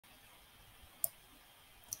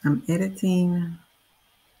I'm editing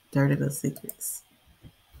Dirty Little Secrets.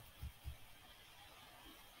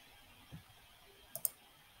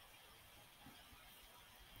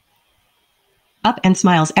 Up and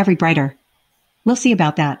smiles every brighter. We'll see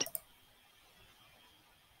about that.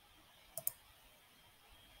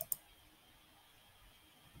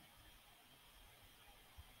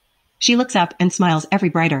 She looks up and smiles every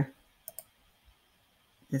brighter.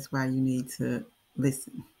 That's why you need to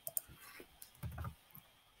listen.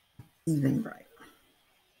 Even right.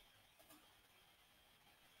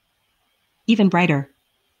 Even brighter.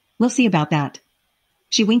 We'll see about that.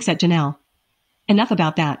 She winks at Janelle. Enough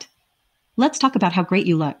about that. Let's talk about how great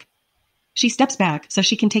you look. She steps back so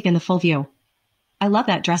she can take in the full view. I love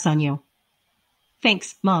that dress on you.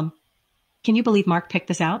 Thanks, Mom. Can you believe Mark picked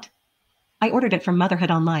this out? I ordered it from Motherhood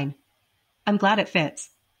Online. I'm glad it fits.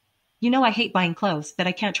 You know I hate buying clothes that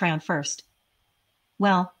I can't try on first.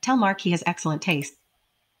 Well, tell Mark he has excellent taste.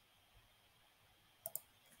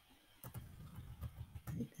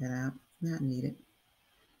 Take that out. Not needed.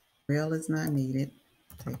 Real is not needed.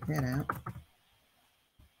 Take that out.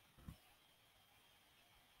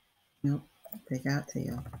 Nope. Take out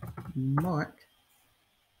tail. Mark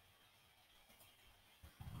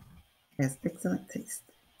has excellent taste.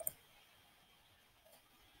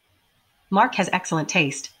 Mark has excellent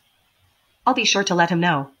taste. I'll be sure to let him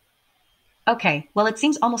know. Okay, well it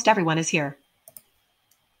seems almost everyone is here.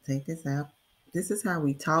 Take this out. This is how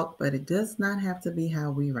we talk, but it does not have to be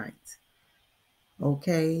how we write.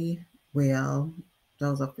 Okay, well,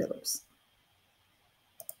 those are fillers.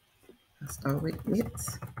 I'll start with it.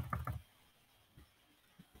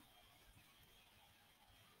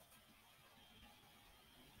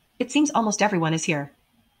 It seems almost everyone is here.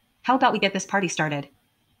 How about we get this party started?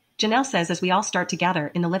 Janelle says as we all start to gather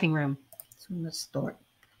in the living room. Too much start.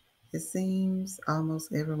 It seems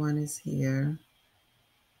almost everyone is here.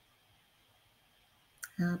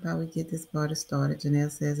 How about we get this party started?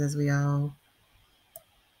 Janelle says as we all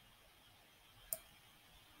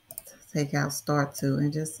take out start to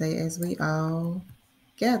and just say as we all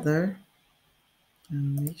gather.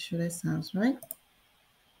 Make sure that sounds right.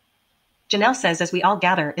 Janelle says as we all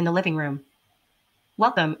gather in the living room.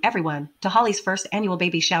 Welcome, everyone, to Holly's first annual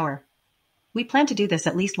baby shower. We plan to do this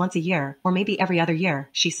at least once a year, or maybe every other year,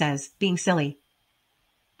 she says, being silly.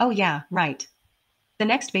 Oh yeah, right. The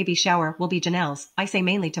next baby shower will be Janelle's, I say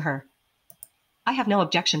mainly to her. I have no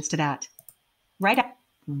objections to that. Right.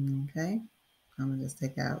 Okay. I'm going to just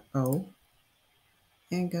take out O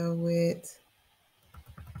and go with,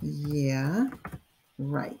 yeah,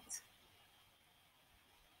 right.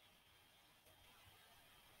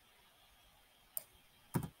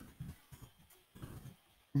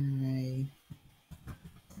 I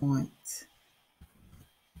point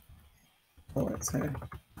towards her.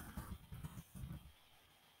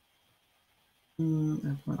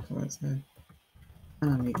 I point towards her. I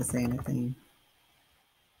don't need to say anything.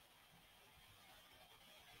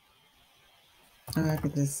 I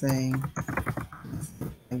could just say,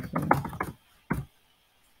 thankful.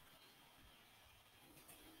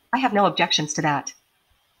 I have no objections to that.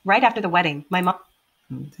 Right after the wedding, my mom.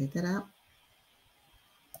 I'm going to take that out.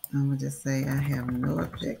 I'm going to just say I have no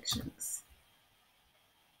objections.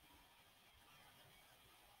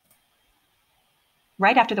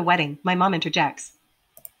 Right after the wedding, my mom interjects.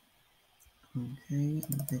 Okay, I'm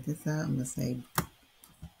going to take this out. I'm going to say,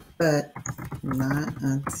 but not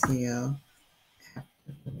until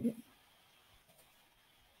after the wedding.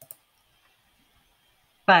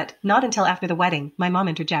 But not until after the wedding, my mom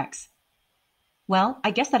interjects. Well,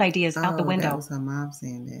 I guess that idea is out the window. That was her mom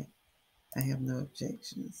saying that. I have no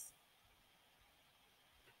objections.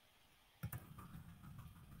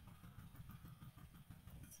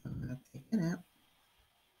 So I'll take it out.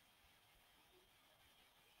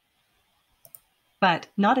 But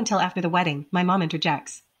not until after the wedding, my mom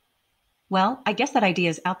interjects. Well, I guess that idea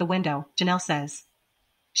is out the window, Janelle says.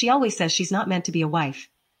 She always says she's not meant to be a wife.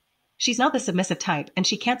 She's not the submissive type, and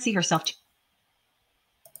she can't see herself.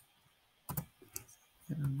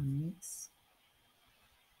 Put on the mix.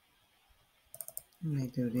 I may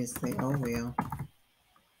do this, say, oh well.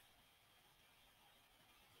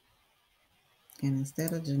 And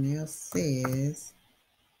instead of Janelle says,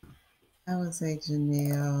 I would say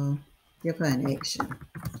Janelle, give her an action.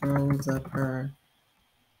 Throws up her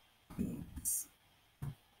hands.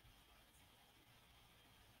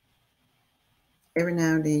 Every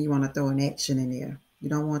now and then you want to throw an action in there. You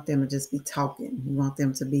don't want them to just be talking. You want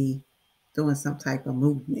them to be doing some type of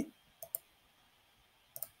movement.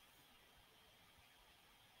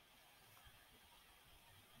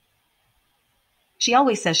 She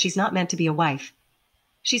always says she's not meant to be a wife.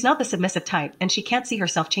 She's not the submissive type, and she can't see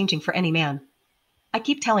herself changing for any man. I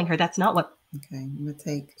keep telling her that's not what. Okay, I'm going to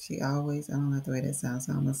take, I don't like the way that sounds,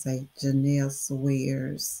 so I'm going to say Janelle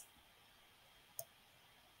swears.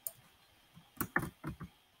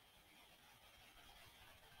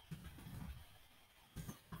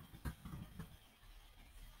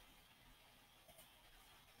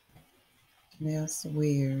 Janelle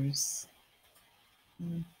swears.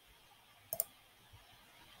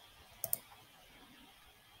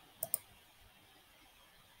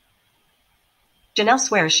 Janelle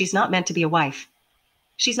swears she's not meant to be a wife.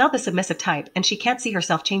 She's not the submissive type, and she can't see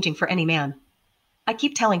herself changing for any man. I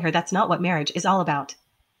keep telling her that's not what marriage is all about.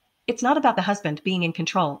 It's not about the husband being in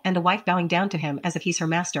control and the wife bowing down to him as if he's her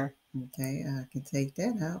master. Okay, I can take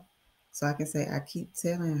that out. So I can say I keep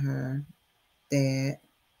telling her that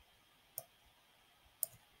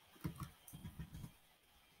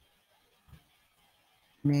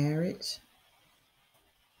marriage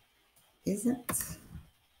isn't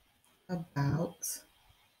about,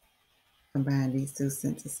 combine these two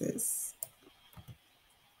sentences.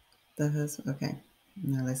 The husband, okay.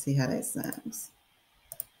 Now let's see how that sounds.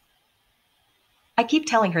 I keep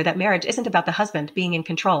telling her that marriage isn't about the husband being in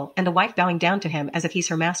control and the wife bowing down to him as if he's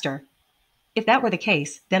her master. If that were the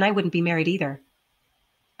case, then I wouldn't be married either.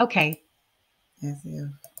 Okay. As if,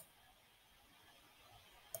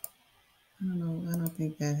 I don't know, I don't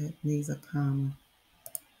think that needs a comma.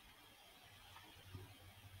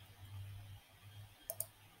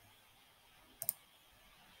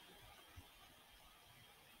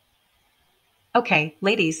 Okay,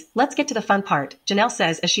 ladies, let's get to the fun part, Janelle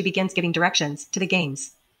says as she begins giving directions to the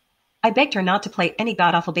games. I begged her not to play any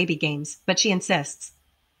god-awful baby games, but she insists.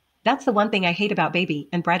 That's the one thing I hate about baby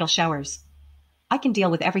and bridal showers. I can deal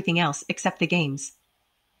with everything else except the games.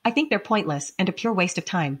 I think they're pointless and a pure waste of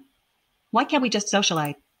time. Why can't we just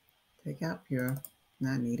socialize? Take out pure,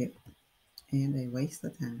 not needed, and a waste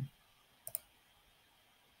of time.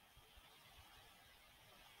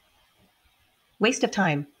 Waste of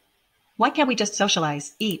time. Why can't we just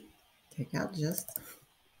socialize, eat? Take out just.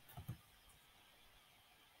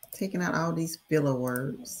 Taking out all these filler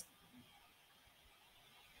words.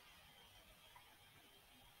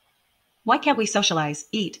 Why can't we socialize,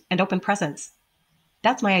 eat, and open presents?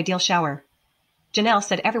 That's my ideal shower. Janelle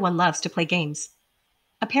said everyone loves to play games.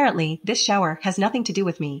 Apparently, this shower has nothing to do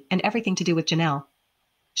with me and everything to do with Janelle.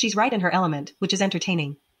 She's right in her element, which is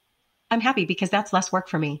entertaining. I'm happy because that's less work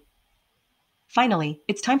for me. Finally,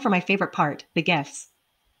 it's time for my favorite part, the gifts.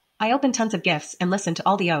 I open tons of gifts and listen to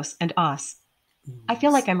all the ohs and ahs. I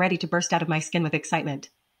feel like I'm ready to burst out of my skin with excitement.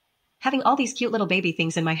 Having all these cute little baby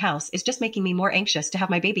things in my house is just making me more anxious to have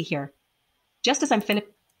my baby here. Just as I'm finished.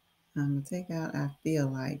 I'm going to take out I feel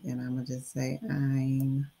like, and I'm going to just say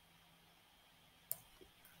I'm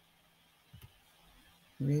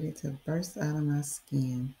ready to burst out of my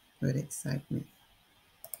skin with excitement.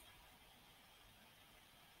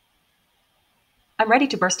 I'm ready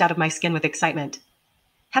to burst out of my skin with excitement.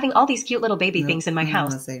 Having all these cute little baby things in my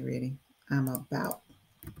house. I'm going to say ready. I'm about.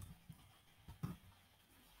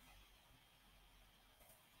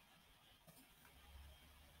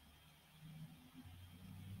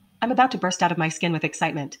 I'm about to burst out of my skin with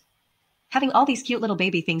excitement. Having all these cute little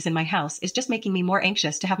baby things in my house is just making me more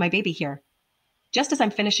anxious to have my baby here. Just as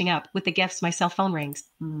I'm finishing up with the gifts, my cell phone rings.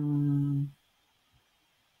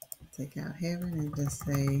 Take out heaven and just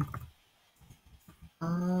say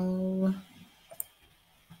all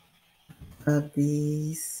of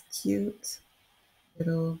these cute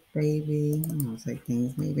little baby, I'm going to say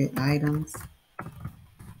things, maybe items,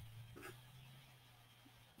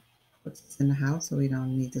 which is in the house, so we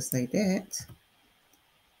don't need to say that,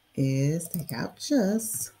 is take out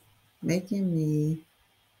just, making me,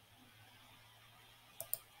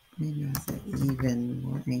 maybe I said even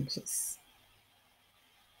more anxious.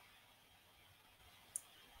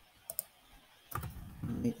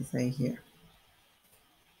 I need to say here.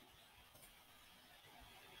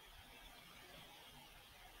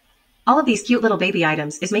 All of these cute little baby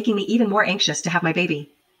items is making me even more anxious to have my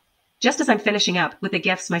baby. Just as I'm finishing up with the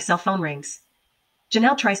gifts, my cell phone rings.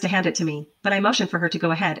 Janelle tries to hand it to me, but I motion for her to go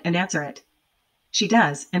ahead and answer it. She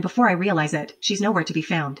does, and before I realize it, she's nowhere to be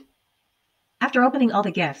found. After opening all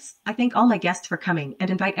the gifts, I thank all my guests for coming and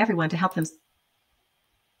invite everyone to help them.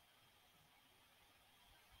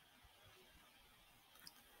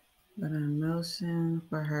 But I motion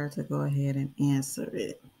for her to go ahead and answer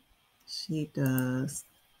it. She does.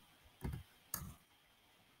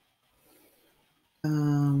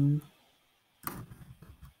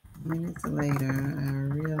 Minutes later, I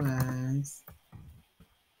realize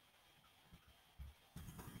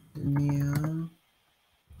Janelle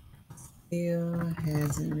still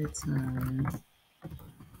hasn't return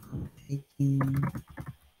taking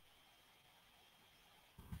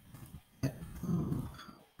that phone.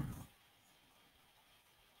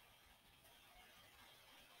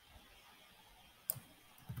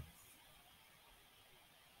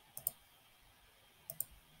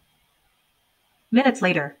 Minutes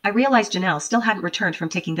later, I realized Janelle still hadn't returned from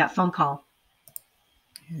taking that phone call.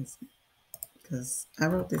 Yes, because I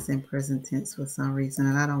wrote this in present tense for some reason,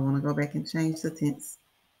 and I don't want to go back and change the tense.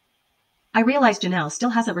 I realized Janelle still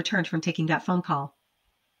hasn't returned from taking that phone call.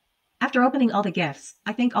 After opening all the gifts,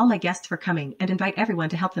 I thank all my guests for coming and invite everyone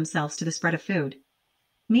to help themselves to the spread of food.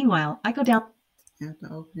 Meanwhile, I go down.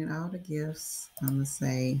 After opening all the gifts, I'm going to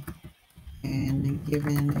say, and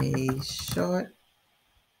giving a short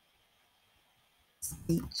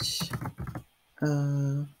speech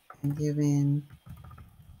and giving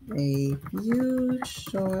a few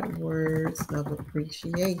short words of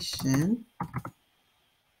appreciation.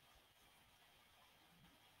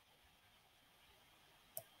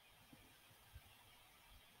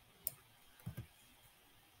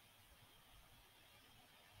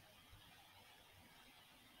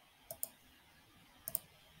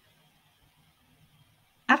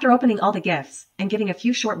 After opening all the gifts and giving a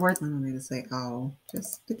few short words. I don't need to say all,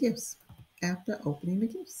 just the gifts. After opening the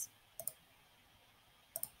gifts.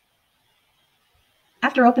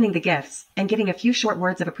 After opening the gifts and giving a few short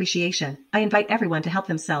words of appreciation, I invite everyone to help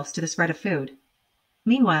themselves to the spread of food.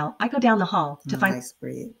 Meanwhile, I go down the hall to find.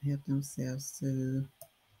 Spread. Help themselves to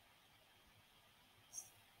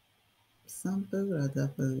some food or the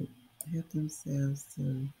food. Help themselves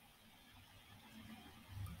to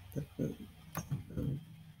the food.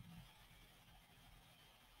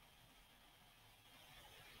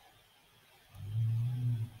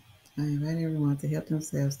 I invite everyone to help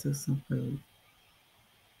themselves to some food.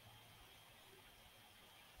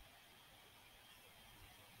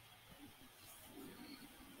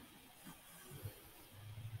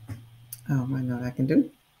 Oh, I know what I can do.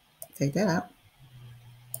 Take that out.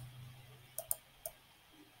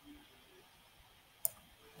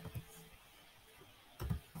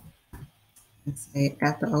 And say,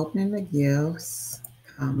 after opening the gifts,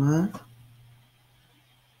 comma,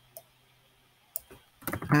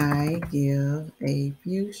 I give a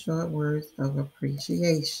few short words of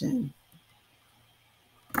appreciation.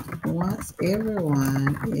 Once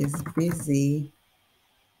everyone is busy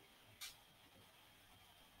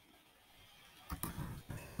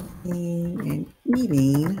and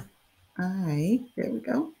eating, there we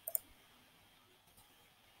go.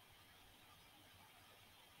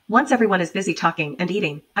 Once everyone is busy talking and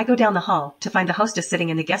eating, I go down the hall to find the hostess sitting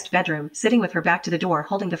in the guest bedroom, sitting with her back to the door,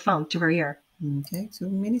 holding the phone to her ear. Okay, too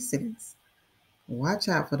many sittings. Watch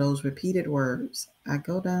out for those repeated words. I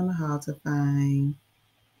go down the hall to find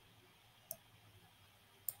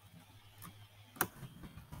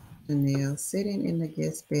Janelle sitting in the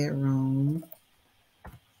guest bedroom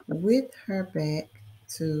with her back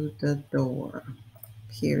to the door.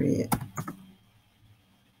 Period.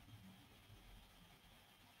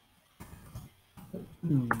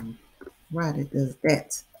 Right, it does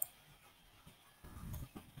that.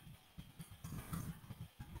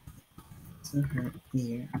 To her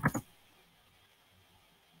ear.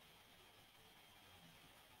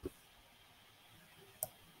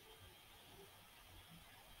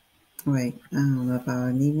 Wait, I don't know if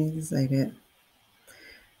I need me to say that.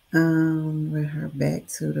 With her back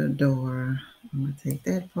to the door. I'm gonna take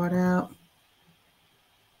that part out.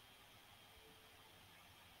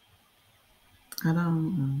 I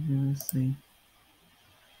don't. Let's see.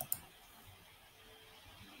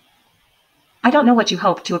 I don't know what you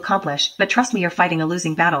hope to accomplish, but trust me, you're fighting a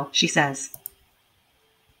losing battle, she says.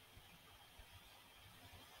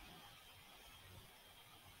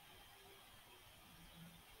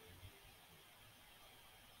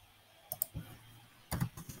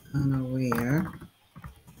 Unaware.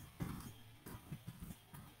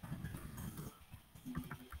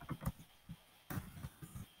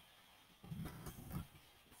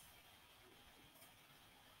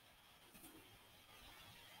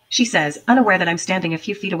 She says, unaware that I'm standing a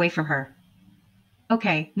few feet away from her.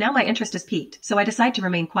 Okay, now my interest is piqued, so I decide to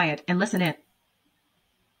remain quiet and listen in.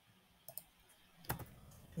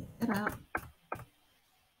 Take that out.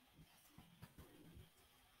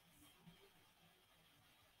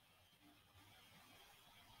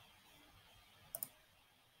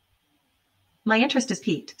 My interest is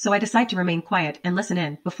piqued, so I decide to remain quiet and listen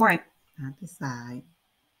in before I decide.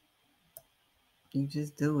 You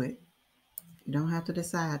just do it. You don't have to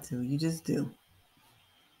decide to. You just do.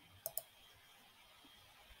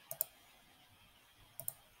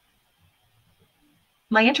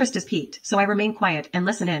 My interest is piqued, so I remain quiet and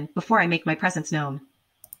listen in before I make my presence known.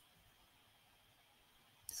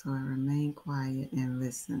 So I remain quiet and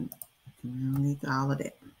listen. And I don't need all of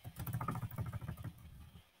that.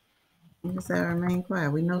 You just say I remain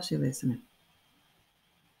quiet. We know she's listening.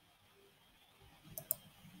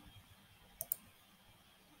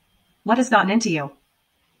 What has gotten into you?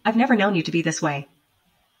 I've never known you to be this way.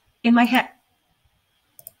 In my head.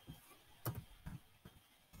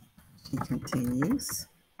 She continues.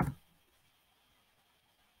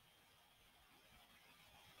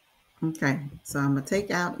 Okay, so I'm going to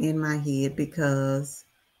take out in my head because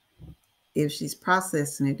if she's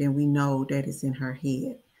processing it, then we know that it's in her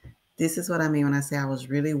head. This is what I mean when I say I was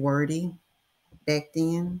really wordy back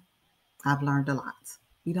then. I've learned a lot.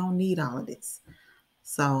 You don't need all of this.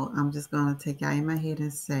 So I'm just going to take out in my head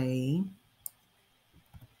and say,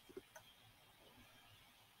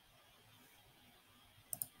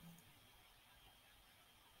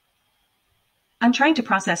 I'm trying to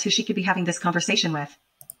process who she could be having this conversation with.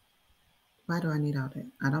 why do I need all that?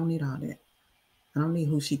 I don't need all that. I don't need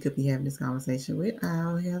who she could be having this conversation with.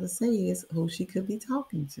 All I have to say is who she could be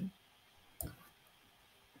talking to.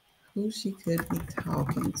 Who she could be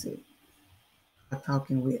talking to. Or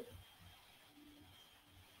talking with.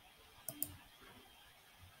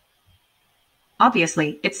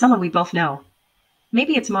 Obviously, it's someone we both know.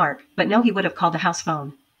 Maybe it's Mark, but no, he would have called the house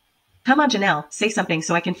phone. Come on, Janelle, say something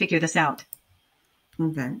so I can figure this out.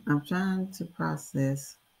 Okay, I'm trying to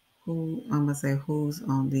process who, I'm going to say who's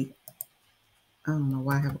on the, I don't know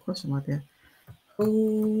why I have a question mark there.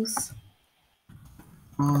 Who's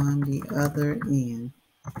on the other end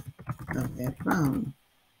of that phone?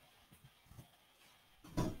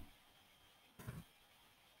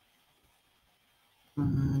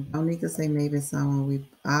 Don't need to say maybe someone we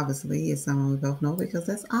obviously is someone we both know because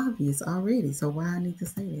that's obvious already. So why I need to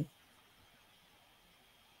say that?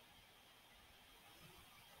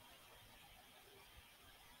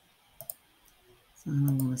 So I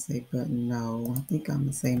don't want to say but no. I think I'm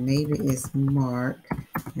gonna say maybe it's Mark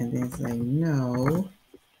and then say no.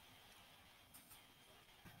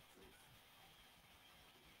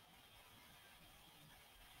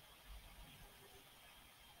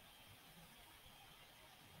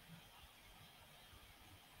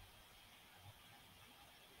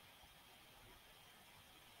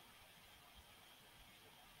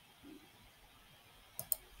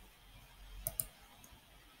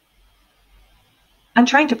 I'm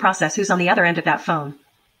trying to process who's on the other end of that phone.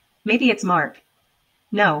 Maybe it's Mark.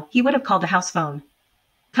 No, he would have called the house phone.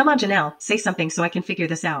 Come on, Janelle, say something so I can figure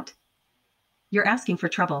this out. You're asking for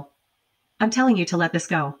trouble. I'm telling you to let this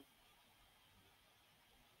go.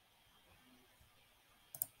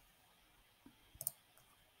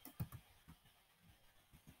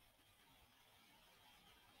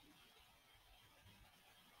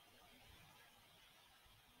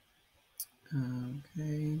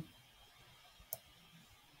 Okay.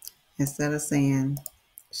 Instead of saying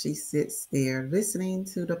she sits there listening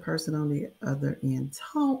to the person on the other end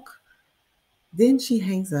talk, then she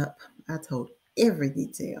hangs up. I told every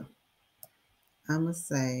detail. I'm gonna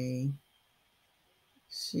say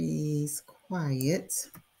she's quiet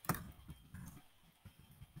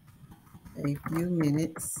a few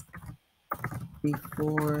minutes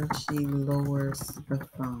before she lowers the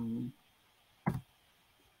phone.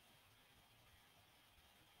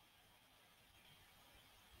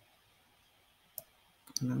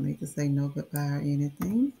 I don't need to say no goodbye or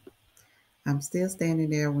anything. I'm still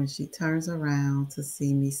standing there when she turns around to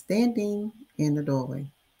see me standing in the doorway.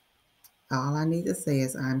 All I need to say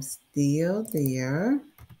is I'm still there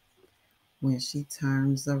when she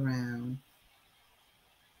turns around.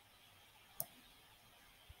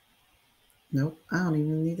 Nope, I don't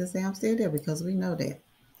even need to say I'm still there because we know that.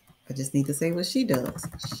 I just need to say what she does.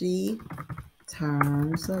 She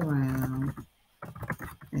turns around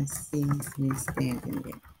and sees me standing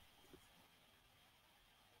there.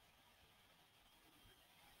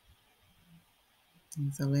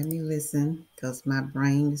 And so let me listen because my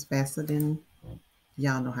brain is faster than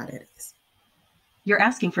y'all know how that is. You're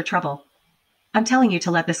asking for trouble. I'm telling you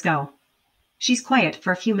to let this go. She's quiet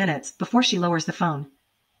for a few minutes before she lowers the phone.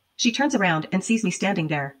 She turns around and sees me standing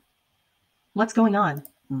there. What's going on?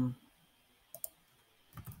 Mm.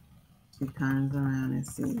 She turns around and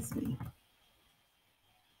sees me.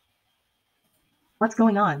 What's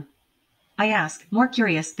going on? I ask, more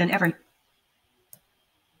curious than ever.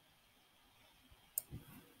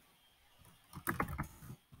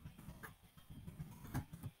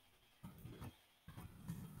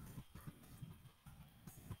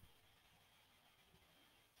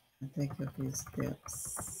 I take a few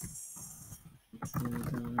steps to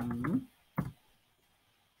the room.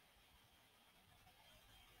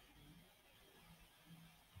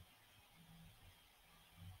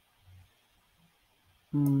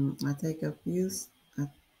 I take a few.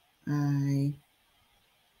 I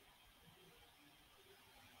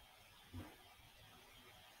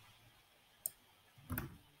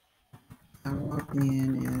I walk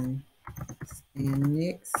in and stand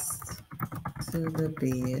next to the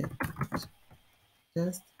bed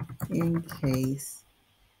just in case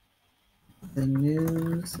the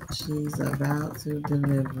news she's about to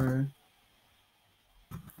deliver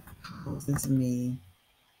causes me.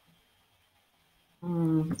 I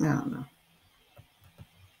don't know.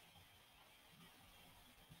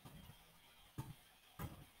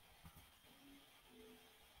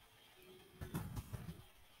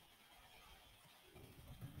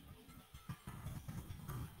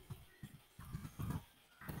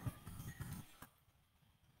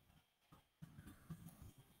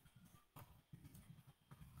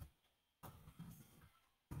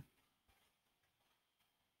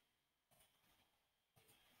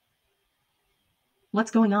 What's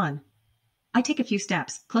going on? I take a few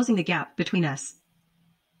steps, closing the gap between us.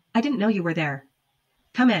 I didn't know you were there.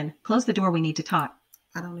 Come in, close the door, we need to talk.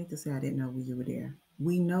 I don't need to say I didn't know you were there.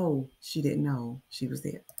 We know she didn't know she was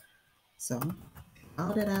there. So,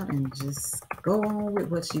 all that out and just go on with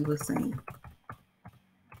what she was saying.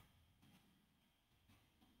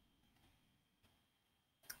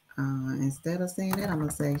 Instead of saying that, I'm going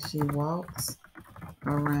to say she walks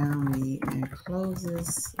around me and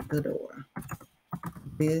closes the door.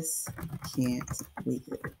 This can't be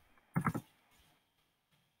good.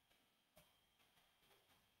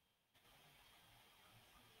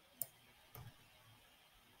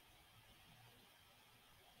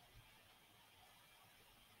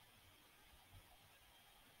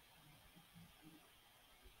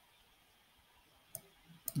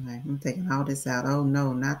 All right, I'm taking all this out. Oh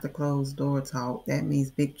no, not the closed door talk. That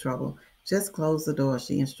means big trouble. Just close the door,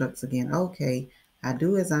 she instructs again. Okay, I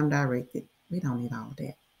do as I'm directed. We don't need all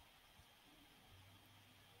that.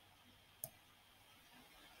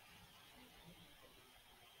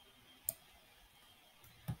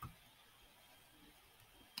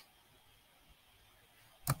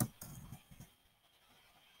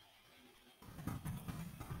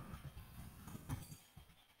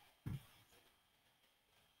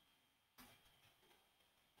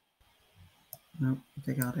 Nope,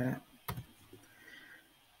 take all that out.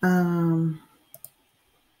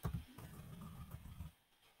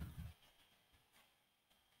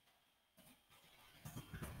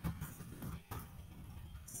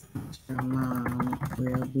 Your mom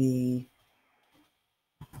will be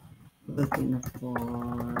looking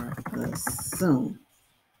for us soon.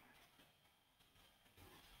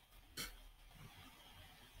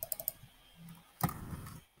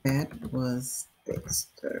 That was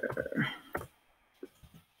Dexter.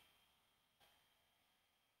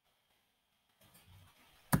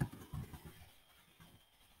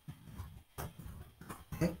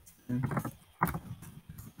 Dexter.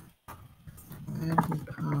 Why did he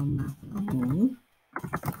call my phone?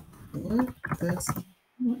 What does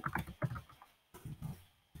he want?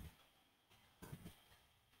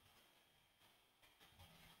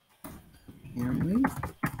 Apparently,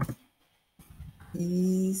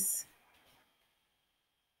 he's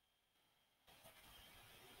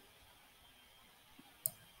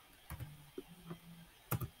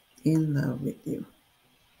in love with you.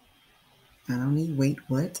 I don't need wait,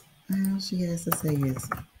 what? All she has to say is,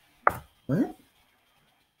 what?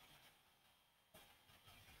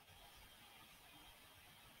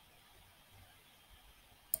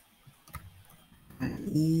 I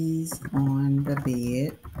ease on the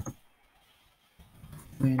bed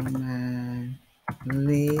when my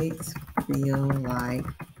legs feel like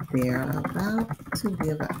they're about to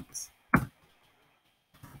give out.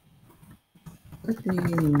 What do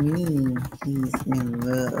you mean he's in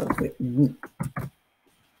love with me?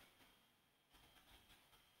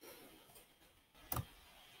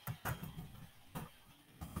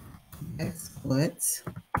 That's what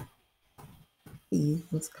he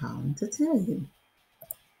was calling to tell you.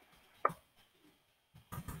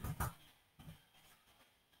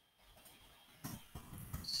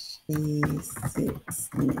 She sits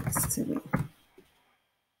next to me.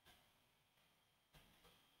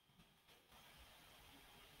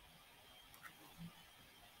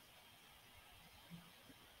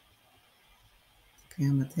 Okay,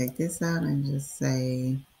 I'm gonna take this out and just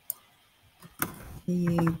say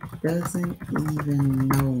he doesn't even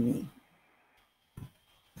know me.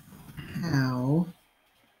 How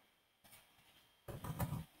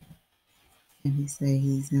can he say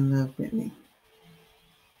he's in love with me?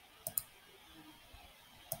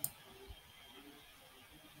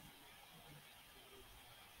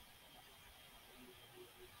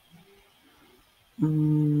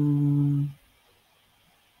 Mm,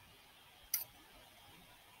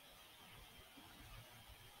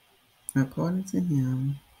 according to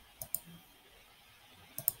him,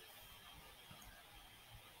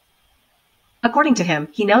 According to him,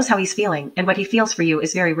 he knows how he's feeling, and what he feels for you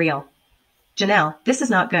is very real. Janelle, this is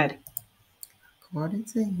not good. according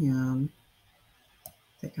to him,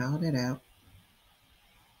 take all that out.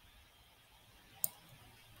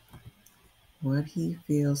 What he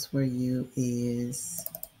feels for you is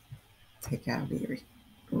take out very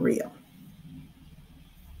real.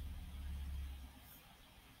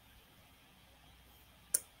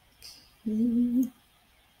 Okay.